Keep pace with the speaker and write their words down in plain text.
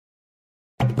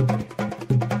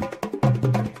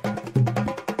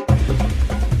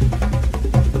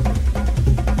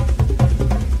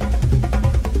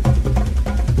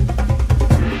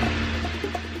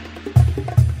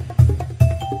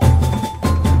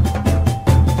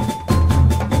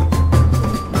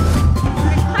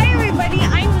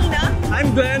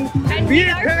Glenn, and we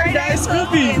are Paradise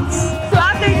Philippines. So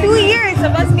after 2 years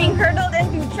of us being hurtled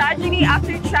into tragedy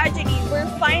after tragedy, we're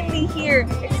finally here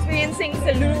experiencing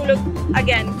Sinulog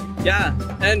again. Yeah,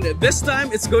 and this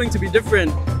time it's going to be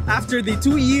different. After the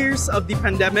 2 years of the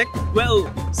pandemic,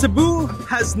 well, Cebu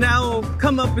has now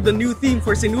come up with a new theme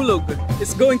for Sinulog.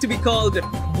 It's going to be called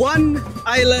One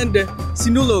Island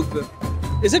Sinulog.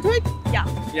 Is it right? Yeah.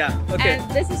 Yeah, okay.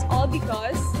 And this is all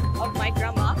because of my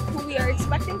grandma, who we are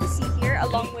expecting to see here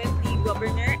along with the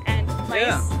governor and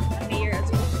vice mayor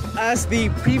as well. As the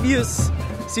previous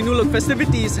Sinulog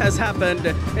festivities has happened,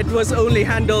 it was only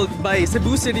handled by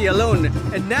Cebu City alone.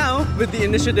 And now, with the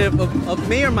initiative of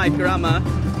Mayor Mike Rama,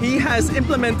 he has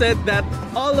implemented that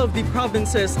all of the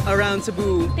provinces around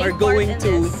Cebu are going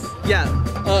to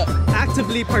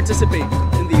actively participate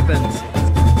in the events.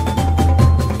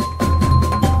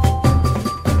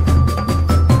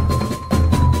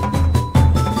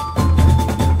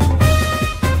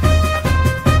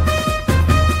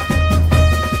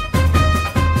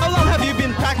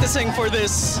 For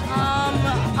this?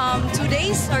 2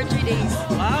 days or 3 days.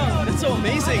 Wow, that's so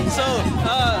amazing. So,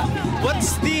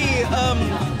 what's the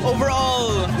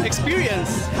overall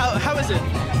experience? How is it?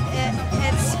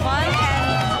 It's fun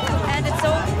and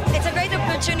it's a great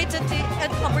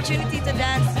opportunity to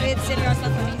dance with seniors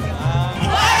and familia.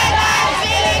 Paradise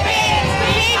Philippines!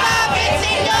 Viva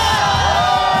Sinulog!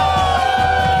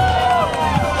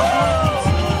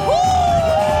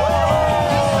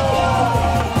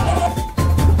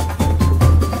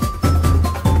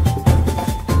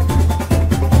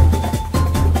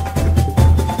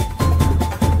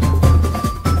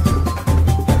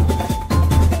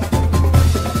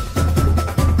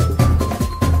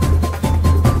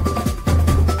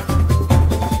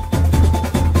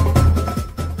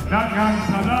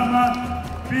 Salamat,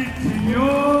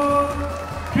 Sinulog!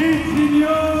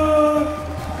 Sinulog!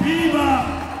 Viva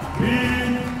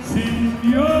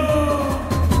Sinulog!